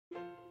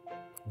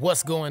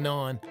What's going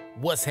on?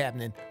 What's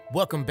happening?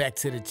 Welcome back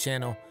to the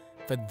channel.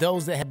 For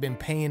those that have been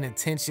paying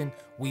attention,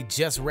 we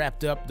just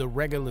wrapped up the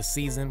regular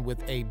season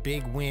with a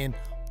big win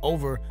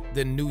over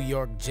the New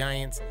York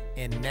Giants,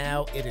 and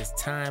now it is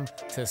time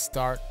to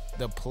start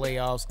the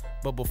playoffs.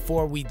 But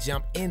before we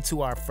jump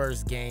into our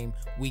first game,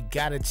 we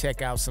gotta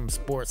check out some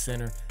Sports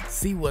Center,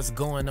 see what's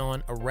going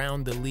on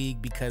around the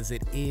league, because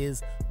it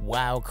is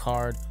wild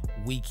card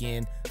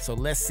weekend. So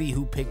let's see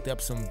who picked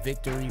up some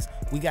victories.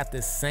 We got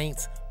the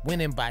Saints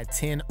winning by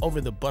 10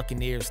 over the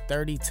Buccaneers,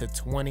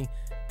 30-20.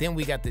 Then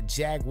we got the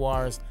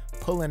Jaguars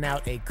pulling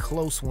out a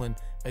close one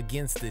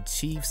against the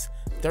Chiefs,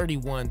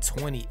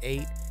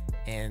 31-28.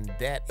 And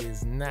that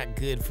is not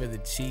good for the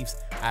Chiefs.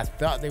 I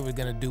thought they were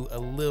gonna do a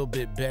little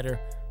bit better,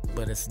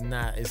 but it's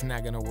not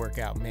gonna work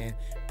out, man.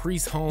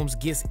 Priest Holmes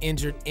gets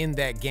injured in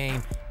that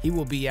game. He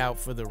will be out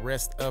for the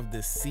rest of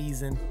the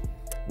season.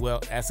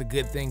 Well, that's a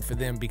good thing for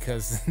them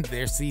because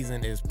their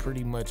season is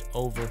pretty much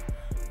over.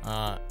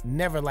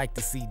 Never like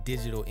to see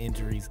digital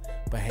injuries,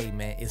 but hey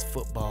man, it's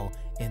football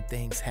and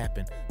things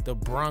happen. The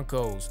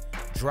Broncos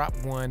drop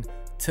one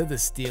to the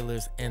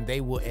Steelers and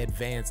they will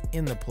advance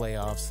in the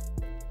playoffs.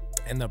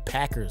 And the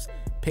Packers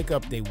pick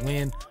up the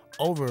win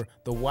over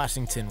the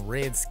Washington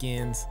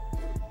Redskins.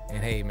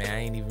 And hey man, I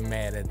ain't even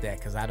mad at that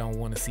because I don't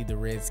want to see the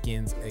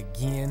Redskins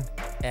again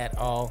at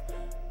all.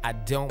 I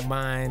don't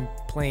mind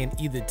playing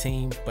either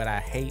team, but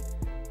I hate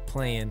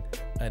playing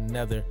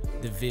another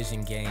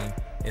division game,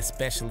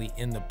 especially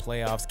in the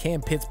playoffs. Can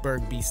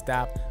Pittsburgh be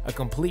stopped? A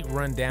complete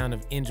rundown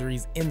of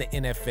injuries in the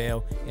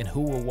NFL and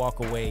who will walk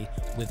away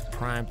with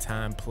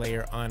primetime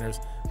player honors.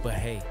 But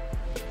hey,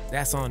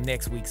 that's on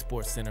next week's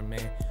Sports Center,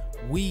 man.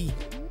 We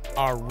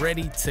are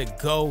ready to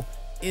go.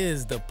 It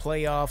is the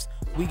playoffs.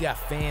 We got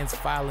fans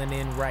filing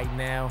in right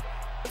now.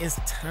 It's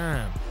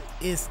time.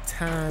 It's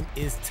time.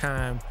 It's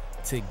time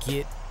to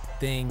get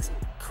things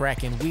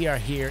cracking. We are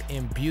here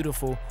in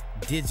beautiful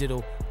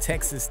digital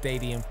Texas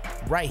Stadium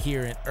right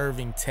here in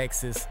Irving,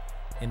 Texas,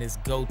 and it's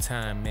go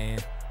time, man.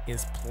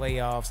 It's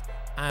playoffs.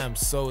 I am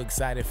so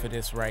excited for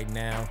this right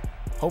now.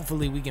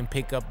 Hopefully we can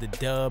pick up the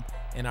dub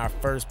in our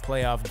first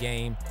playoff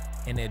game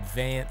and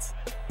advance.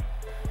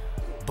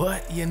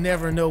 But you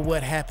never know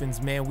what happens,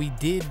 man. We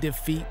did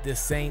defeat the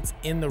Saints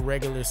in the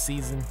regular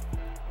season.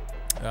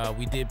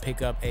 We did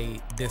pick up a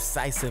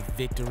decisive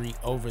victory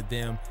over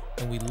them,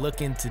 and we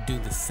looking to do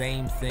the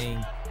same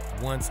thing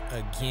once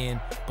again.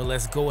 But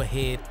let's go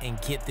ahead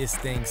and get this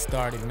thing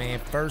started, man.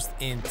 1st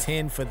and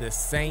 10 for the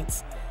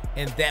Saints,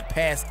 and that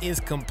pass is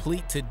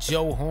complete to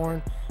Joe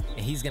Horn, and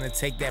he's gonna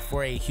take that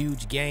for a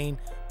huge gain.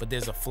 But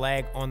there's a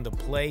flag on the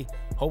play.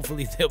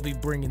 Hopefully they'll be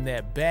bringing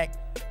that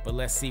back, but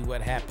let's see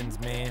what happens,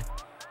 man.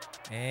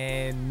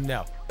 And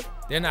no,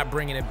 they're not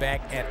bringing it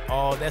back at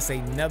all. That's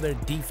another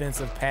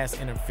defensive pass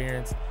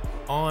interference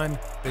on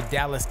the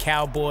Dallas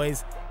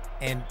Cowboys.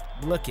 And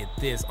look at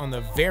this, on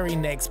the very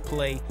next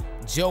play,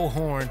 Joe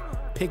Horn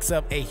picks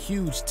up a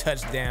huge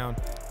touchdown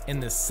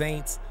and the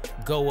Saints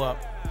go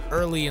up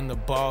early in the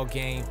ball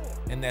game,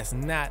 and that's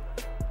not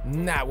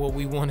what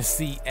we want to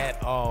see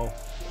at all.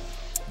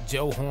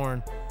 Joe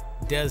Horn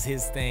does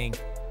his thing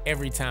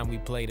every time we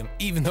played him,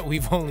 even though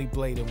we've only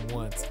played him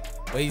once,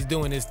 but he's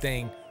doing his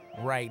thing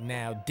right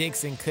now.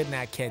 Dixon could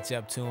not catch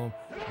up to him.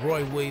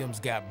 Roy Williams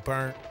got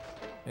burnt.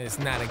 It's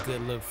not a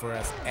good look for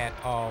us at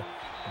all.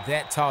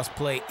 That toss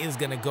play is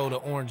going to go to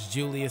Orange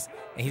Julius,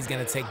 and he's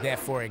going to take that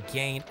for a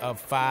gain of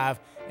 5.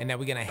 And now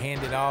we're going to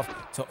hand it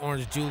off to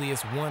Orange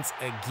Julius once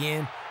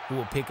again, who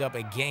will pick up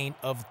a gain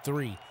of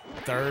 3.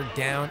 3rd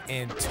down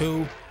and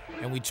 2,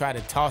 and we try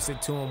to toss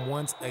it to him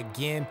once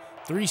again.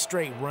 3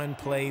 straight run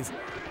plays.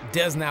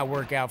 Does not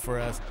work out for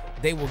us.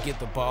 They will get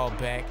the ball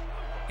back.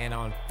 And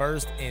on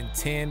 1st and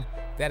 10,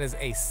 that is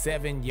a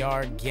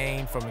 7-yard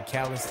gain from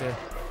McAllister.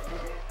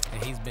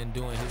 And he's been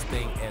doing his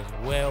thing as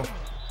well.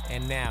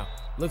 And now,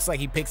 looks like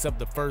he picks up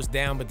the 1st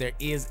down, but there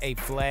is a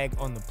flag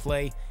on the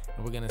play.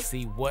 And we're going to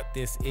see what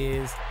this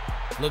is.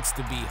 Looks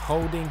to be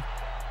holding,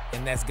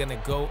 and that's going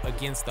to go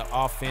against the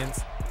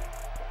offense.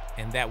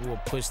 And that will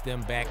push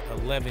them back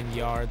 11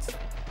 yards.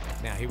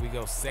 Now, here we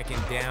go,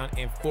 2nd down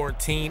and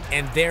 14.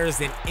 And there's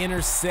an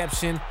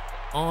interception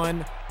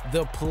on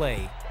the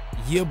play.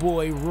 Your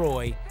boy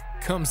Roy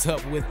comes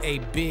up with a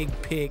big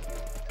pick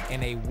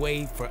and a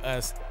way for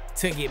us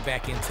to get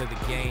back into the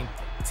game.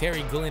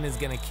 Terry Glenn is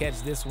going to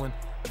catch this one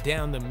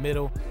down the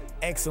middle.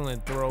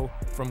 Excellent throw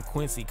from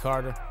Quincy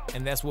Carter,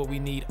 and that's what we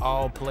need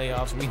all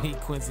playoffs. We need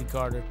Quincy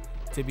Carter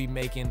to be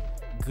making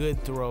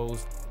good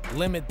throws,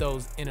 limit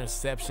those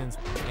interceptions,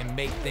 and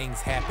make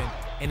things happen.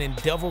 And in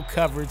double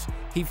coverage,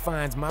 he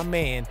finds my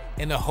man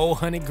in the whole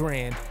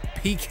 $100,000,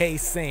 PK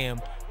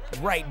Sam,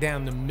 right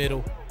down the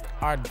middle.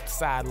 Our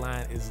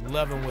sideline is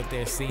loving what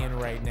they're seeing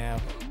right now,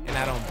 and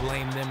I don't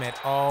blame them at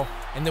all.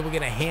 And then we're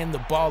going to hand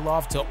the ball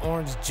off to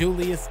Orange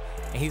Julius,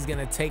 and he's going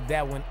to take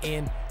that one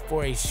in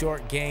for a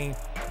short gain,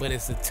 but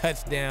it's a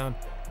touchdown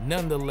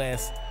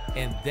nonetheless,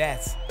 and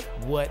that's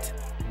what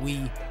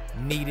we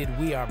needed.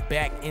 We are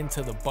back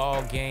into the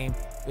ball game.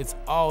 It's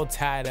all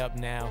tied up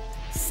now,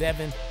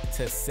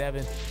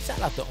 7-7.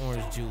 Shout out to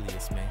Orange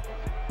Julius, man.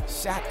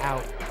 Shout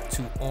out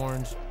to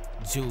Orange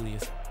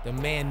Julius. The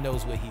man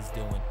knows what he's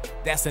doing.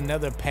 That's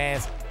another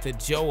pass to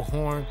Joe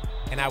Horn,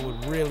 and I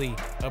would really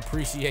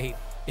appreciate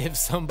if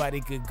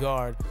somebody could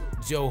guard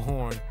Joe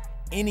Horn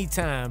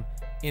anytime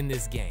in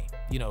this game.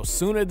 You know,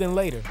 sooner than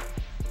later,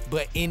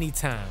 but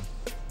anytime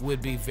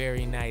would be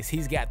very nice.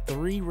 He's got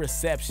 3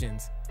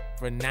 receptions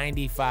for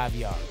 95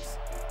 yards.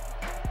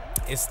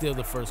 It's still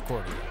the first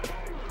quarter.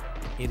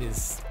 It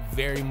is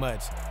very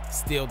much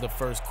still the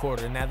first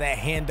quarter. Now that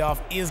handoff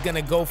is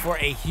gonna go for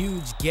a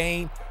huge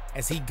gain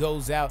as he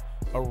goes out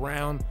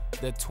around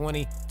the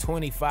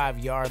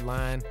 20-25 yard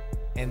line,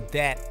 and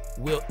that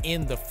will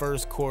end the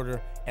first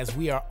quarter as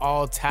we are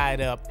all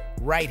tied up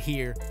right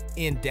here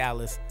in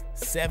Dallas,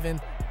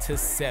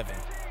 7-7.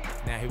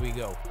 Now here we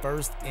go,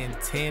 1st and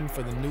 10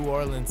 for the New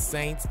Orleans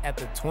Saints at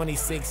the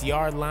 26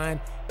 yard line,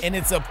 and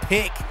it's a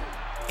pick.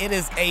 It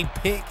is a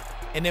pick,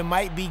 and it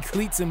might be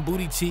cleats and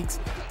booty cheeks.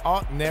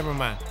 Oh, never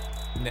mind.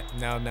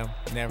 No,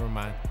 never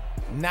mind.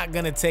 Not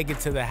gonna take it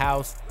to the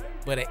house,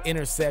 but an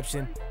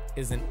interception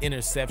is an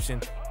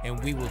interception,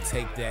 and we will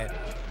take that.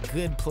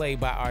 Good play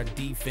by our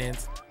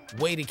defense.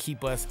 Way to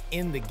keep us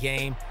in the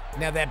game.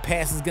 Now that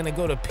pass is gonna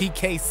go to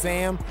PK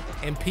Sam,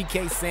 and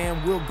PK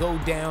Sam will go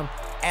down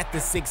at the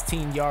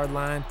 16 yard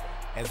line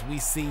as we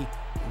see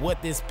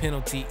what this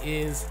penalty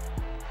is.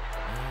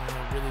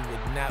 I really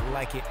would not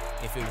like it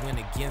if it went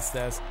against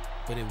us,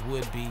 but it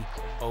would be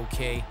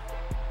okay.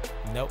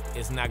 Nope,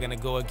 it's not gonna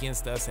go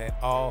against us at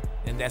all,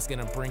 and that's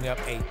gonna bring up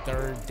a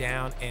 3rd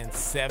down and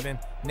 7.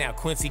 Now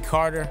Quincy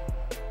Carter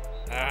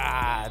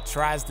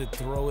tries to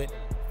throw it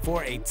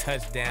for a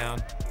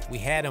touchdown. We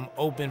had him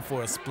open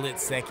for a split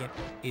second.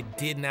 It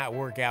did not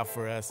work out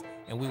for us,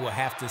 and we will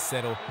have to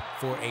settle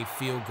for a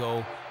field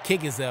goal.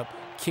 Kick is up,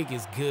 kick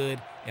is good,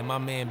 and my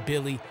man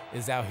Billy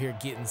is out here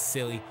getting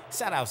silly.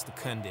 Shout outs to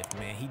Cundiff,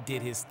 man. He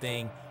did his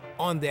thing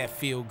on that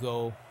field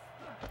goal,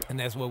 and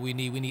that's what we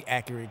need. We need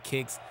accurate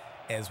kicks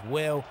as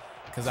well,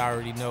 because I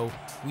already know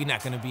we're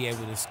not going to be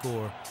able to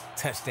score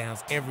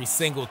touchdowns every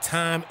single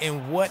time.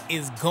 And what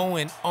is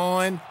going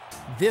on?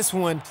 This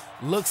one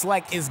looks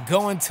like it's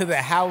going to the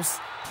house,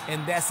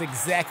 and that's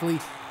exactly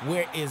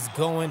where it's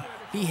going.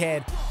 He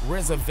had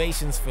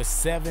reservations for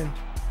 7,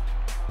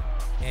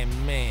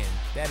 and man,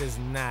 that is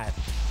not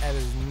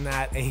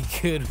a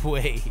good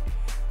way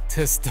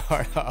to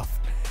start off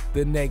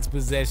the next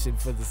possession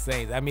for the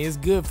Saints. I mean, it's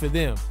good for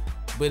them,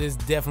 but it's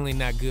definitely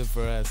not good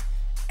for us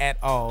at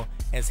all,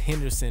 as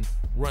Henderson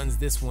runs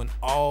this one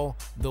all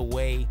the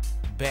way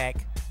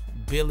back.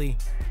 Billy,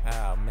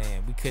 oh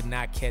man, we could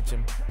not catch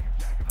him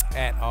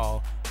at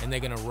all, and they're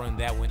gonna run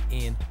that one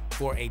in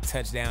for a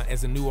touchdown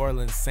as the New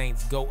Orleans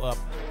Saints go up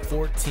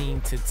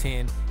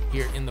 14-10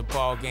 here in the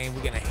ball game.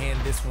 We're gonna hand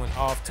this one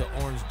off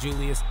to Orange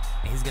Julius,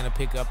 and he's gonna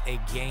pick up a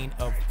gain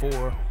of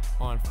 4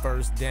 on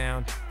 1st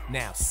down.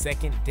 Now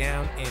 2nd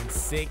down and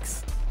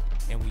 6,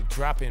 and we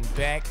dropping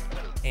back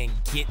and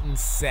getting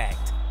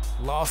sacked.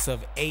 Loss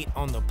of 8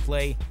 on the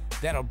play.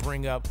 That'll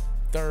bring up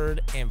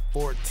 3rd and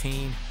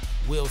 14.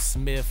 Will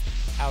Smith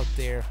out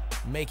there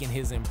making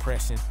his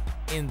impression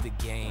in the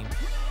game.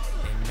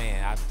 And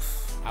man,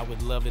 I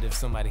would love it if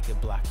somebody could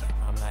block him.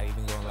 I'm not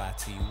even gonna lie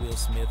to you. Will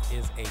Smith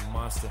is a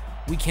monster.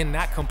 We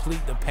cannot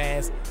complete the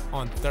pass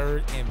on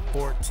 3rd and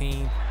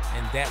 14,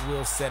 and that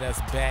will set us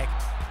back.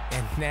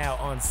 And now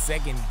on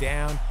 2nd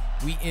down,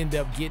 we end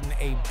up getting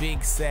a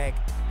big sack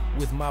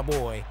with my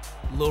boy,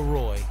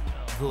 Leroy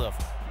Glover.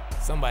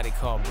 Somebody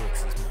call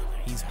Brooks' mother.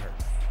 He's hurt,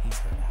 man. He's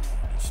hurt out here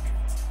in the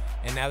streets.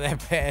 And now that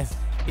pass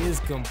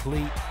is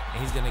complete,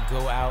 and he's gonna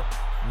go out.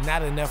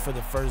 Not enough for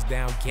the 1st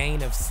down.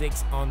 Gain of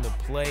 6 on the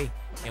play,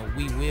 and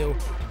we will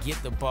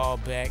get the ball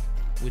back,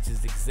 which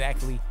is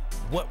exactly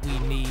what we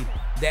need.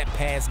 That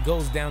pass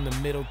goes down the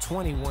middle,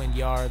 21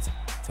 yards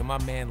to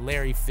my man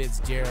Larry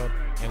Fitzgerald,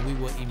 and we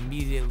will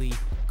immediately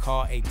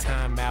call a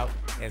timeout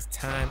as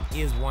time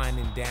is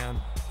winding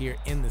down here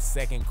in the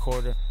 2nd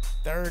quarter.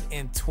 3rd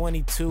and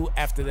 22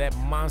 after that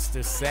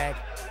monster sack,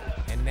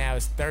 and now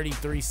it's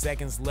 33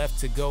 seconds left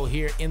to go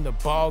here in the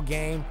ball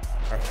game,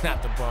 or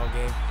not the ball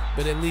game,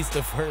 but at least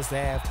the 1st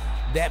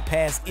half. That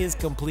pass is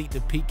complete to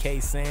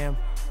PK Sam,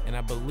 and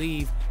I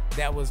believe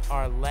that was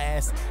our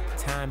last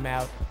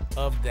timeout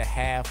of the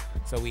half,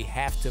 so we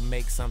have to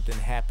make something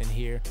happen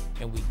here,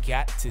 and we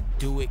got to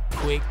do it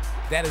quick.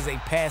 That is a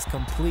pass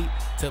complete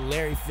to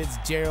Larry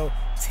Fitzgerald.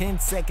 10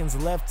 seconds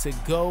left to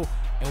go,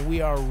 and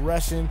we are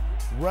rushing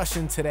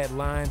to that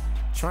line,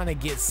 trying to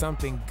get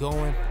something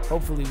going.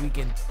 Hopefully we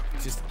can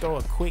just throw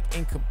a quick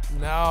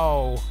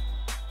no.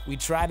 We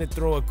tried to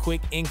throw a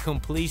quick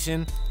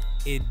incompletion.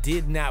 It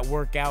did not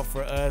work out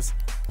for us.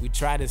 We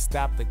tried to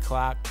stop the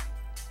clock.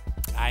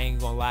 I ain't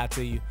gonna lie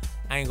to you.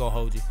 I ain't gonna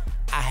hold you.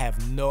 I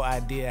have no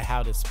idea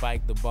how to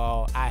spike the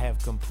ball. I have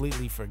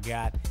completely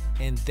forgot.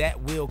 And that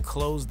will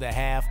close the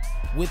half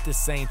with the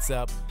Saints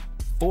up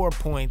 4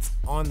 points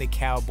on the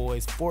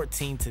Cowboys,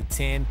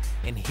 14-10.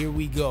 And here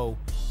we go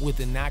with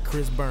the Not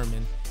Chris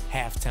Berman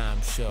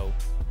halftime show.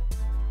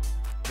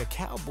 the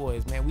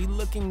Cowboys, man, we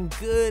looking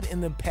good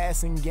in the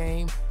passing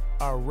game.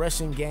 Our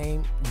rushing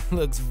game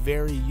looks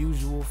very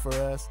usual for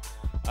us.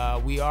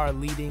 We are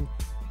leading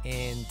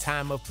in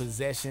time of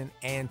possession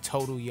and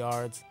total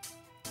yards.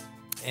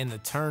 And the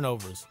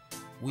turnovers,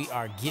 we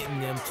are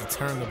getting them to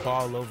turn the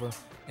ball over,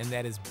 and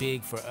that is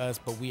big for us,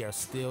 but we are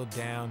still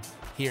down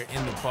here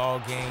in the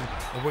ball game.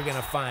 And we're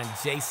gonna find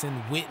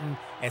Jason Witten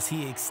as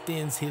he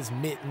extends his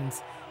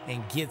mittens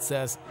and gets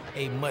us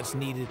a much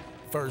needed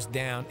first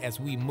down as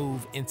we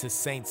move into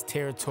Saints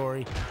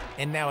territory.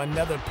 And now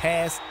another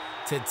pass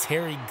to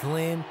Terry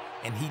Glenn,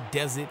 and he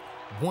does it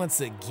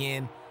once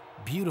again.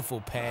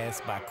 Beautiful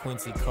pass by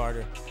Quincy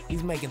Carter.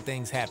 He's making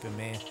things happen,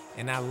 man.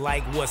 And I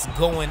like what's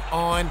going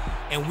on.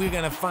 And we're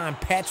gonna find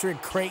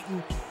Patrick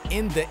Creighton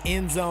in the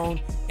end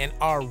zone, and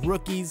our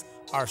rookies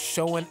are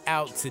showing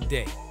out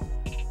today.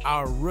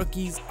 Our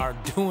rookies are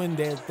doing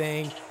their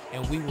thing,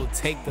 and we will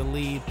take the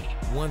lead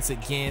once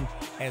again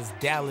as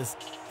Dallas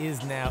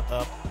is now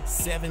up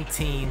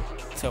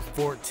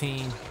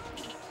 17-14.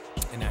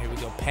 And now here we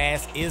go.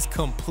 Pass is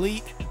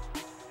complete.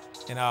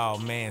 And oh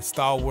man,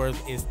 Stallworth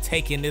is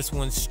taking this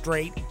one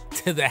straight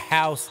to the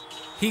house.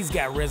 He's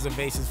got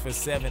reservations for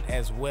 7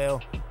 as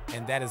well.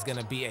 And that is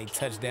gonna be a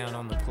touchdown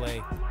on the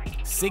play.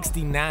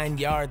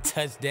 69-yard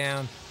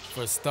touchdown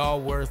for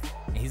Stallworth.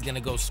 And he's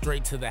gonna go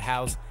straight to the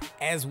house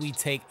as we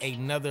take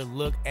another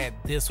look at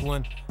this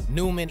one.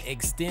 Newman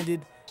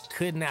extended,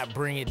 could not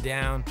bring it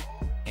down.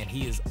 And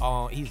he's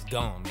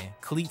gone, man.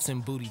 Cleats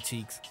and booty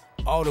cheeks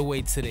all the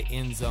way to the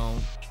end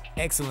zone.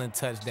 Excellent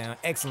touchdown,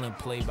 excellent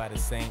play by the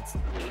Saints.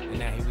 And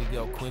now here we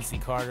go, Quincy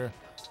Carter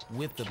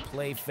with the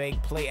play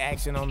fake, play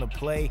action on the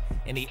play,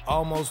 and he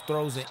almost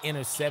throws an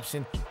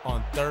interception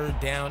on 3rd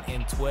down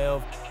and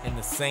 12, and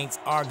the Saints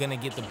are gonna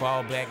get the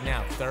ball back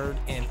now. 3rd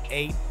and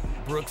 8,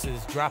 Brooks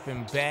is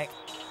dropping back,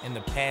 and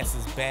the pass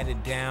is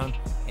batted down,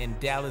 and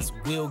Dallas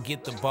will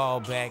get the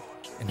ball back,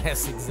 and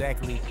that's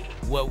exactly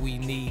what we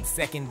need.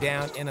 2nd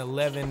down and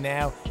 11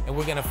 now, and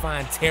we're gonna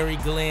find Terry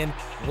Glenn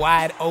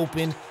wide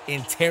open,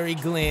 and Terry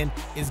Glenn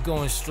is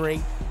going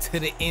straight to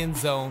the end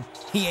zone.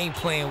 He ain't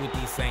playing with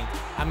these Saints.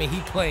 I mean,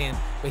 he playing,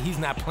 but he's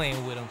not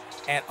playing with them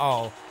at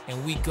all.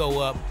 And we go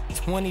up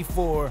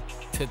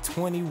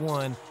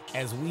 24-21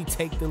 as we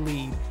take the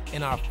lead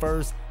in our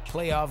first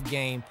playoff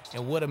game.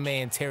 And what a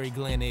man Terry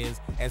Glenn is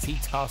as he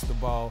tossed the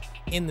ball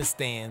in the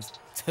stands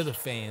to the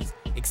fans.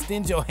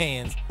 Extend your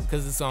hands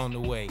because it's on the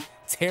way.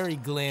 Terry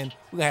Glenn,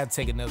 we're gonna have to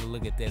take another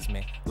look at this,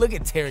 man. Look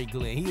at Terry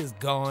Glenn. He is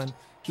gone.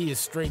 He is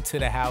straight to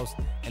the house,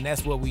 and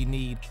that's what we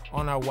need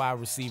on our wide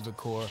receiver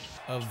core.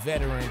 A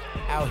veteran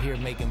out here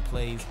making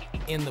plays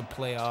in the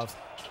playoffs.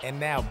 And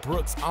now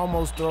Brooks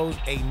almost throws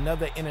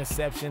another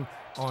interception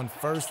on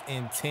 1st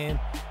and 10.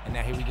 And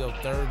now here we go,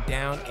 3rd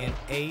down and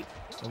 8.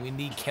 And we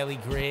need Kelly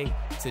Gregg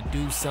to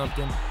do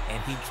something,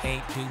 and he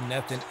can't do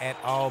nothing at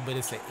all, but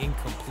it's an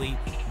incomplete.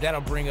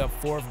 That'll bring up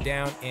 4th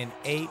down and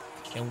 8,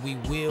 and we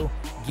will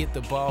get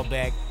the ball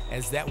back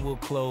as that will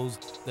close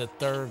the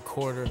 3rd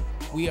quarter.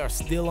 We are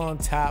still on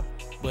top,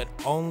 but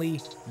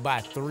only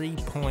by 3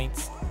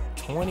 points,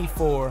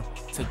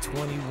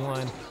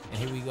 24-21. And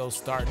here we go,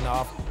 starting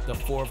off the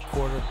 4th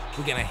quarter.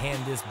 We're gonna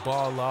hand this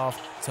ball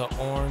off to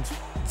Orange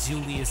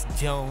Julius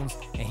Jones,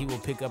 and he will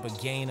pick up a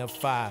gain of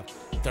 5.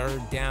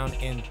 3rd down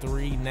and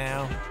 3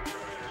 now,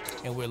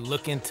 and we're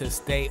looking to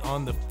stay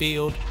on the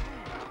field,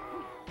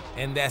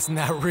 and that's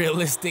not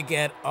realistic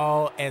at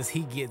all as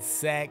he gets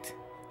sacked,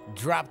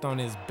 dropped on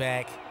his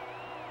back,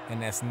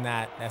 and that's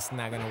not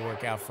gonna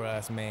work out for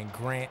us, man.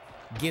 Grant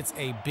gets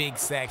a big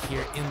sack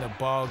here in the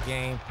ball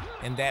game,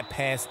 and that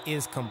pass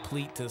is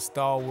complete to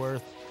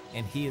Stallworth,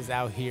 and he is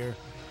out here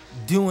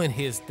doing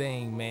his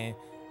thing, man.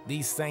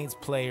 These Saints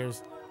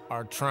players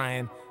are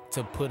trying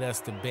to put us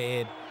to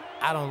bed.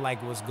 I don't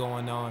like what's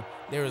going on.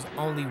 There is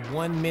only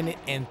 1 minute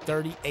and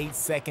 38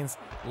 seconds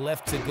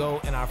left to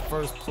go in our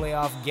first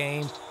playoff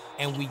game,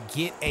 and we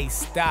get a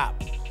stop.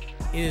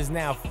 It is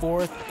now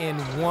 4th and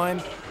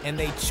 1, and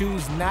they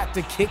choose not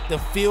to kick the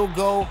field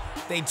goal.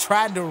 They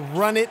tried to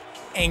run it,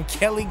 and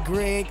Kelly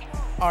Gregg,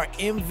 our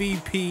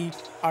MVP,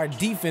 our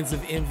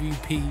defensive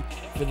MVP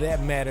for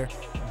that matter,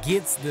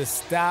 gets the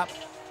stop,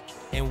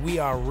 and we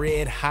are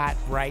red hot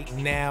right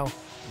now.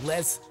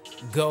 Let's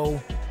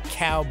go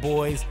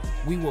Cowboys.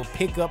 We will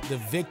pick up the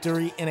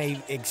victory in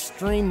an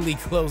extremely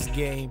close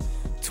game,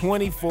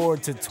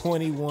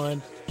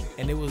 24-21,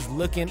 and it was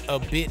looking a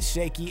bit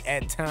shaky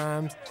at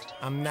times.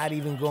 I'm not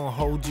even gonna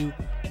hold you,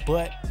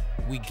 but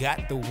we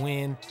got the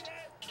win.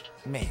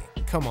 Man,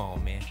 come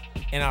on, man.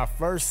 In our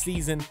first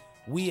season,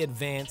 we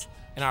advanced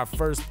in our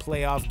first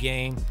playoff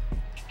game,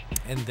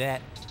 and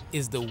that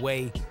is the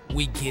way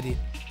we get it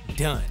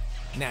done.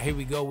 Now here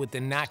we go with the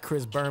Not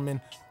Chris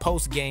Berman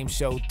post-game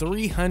show.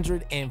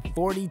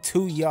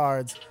 342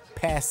 yards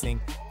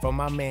passing from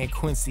my man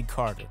Quincy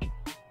Carter.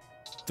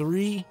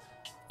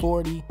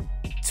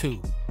 342.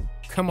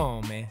 Come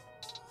on, man.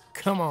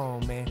 Come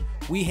on, man.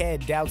 We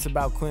had doubts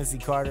about Quincy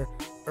Carter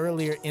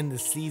earlier in the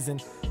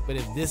season, but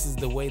if this is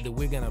the way that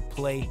we're gonna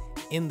play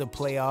in the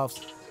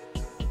playoffs,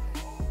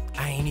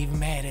 I ain't even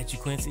mad at you,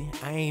 Quincy.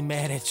 I ain't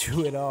mad at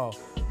you at all.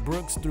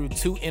 Brooks threw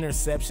 2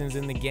 interceptions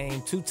in the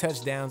game, 2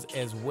 touchdowns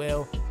as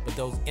well, but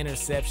those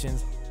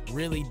interceptions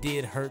really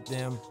did hurt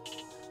them.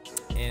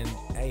 And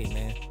hey,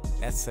 man,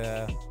 that's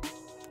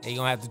you're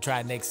gonna have to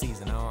try next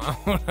season.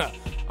 I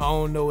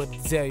don't know what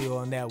to tell you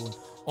on that one.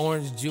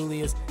 Orange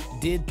Julius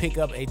did pick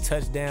up a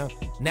touchdown,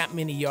 not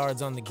many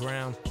yards on the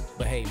ground,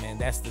 but hey, man,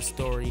 that's the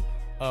story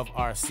of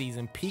our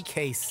season.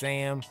 PK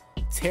Sam,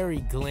 Terry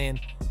Glenn,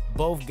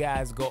 both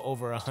guys go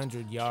over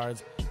 100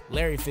 yards.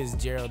 Larry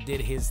Fitzgerald did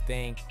his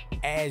thing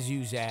as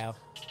usual.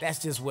 That's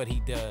just what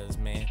he does,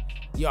 man.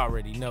 You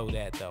already know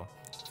that, though,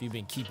 if you've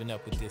been keeping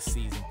up with this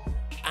season.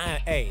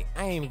 I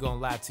ain't even gonna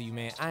lie to you,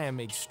 man. I am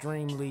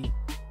extremely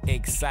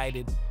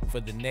excited for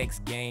the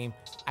next game.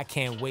 I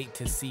can't wait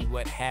to see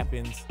what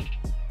happens.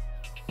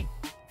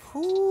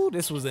 Whew,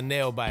 this was a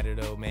nail biter,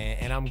 though, man,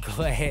 and I'm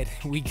glad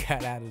we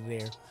got out of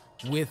there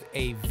with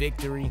a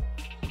victory.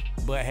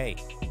 But hey,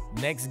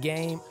 next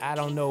game, I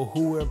don't know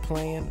who we're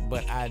playing,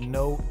 but I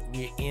know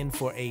we're in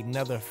for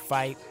another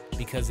fight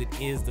because it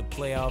is the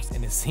playoffs,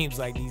 and it seems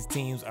like these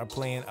teams are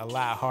playing a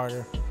lot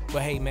harder.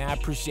 But hey, man, I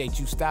appreciate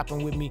you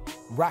stopping with me,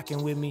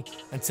 rocking with me.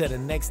 Until the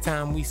next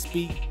time we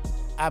speak,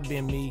 I've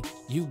been me,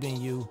 you've been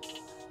you.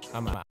 I'm out.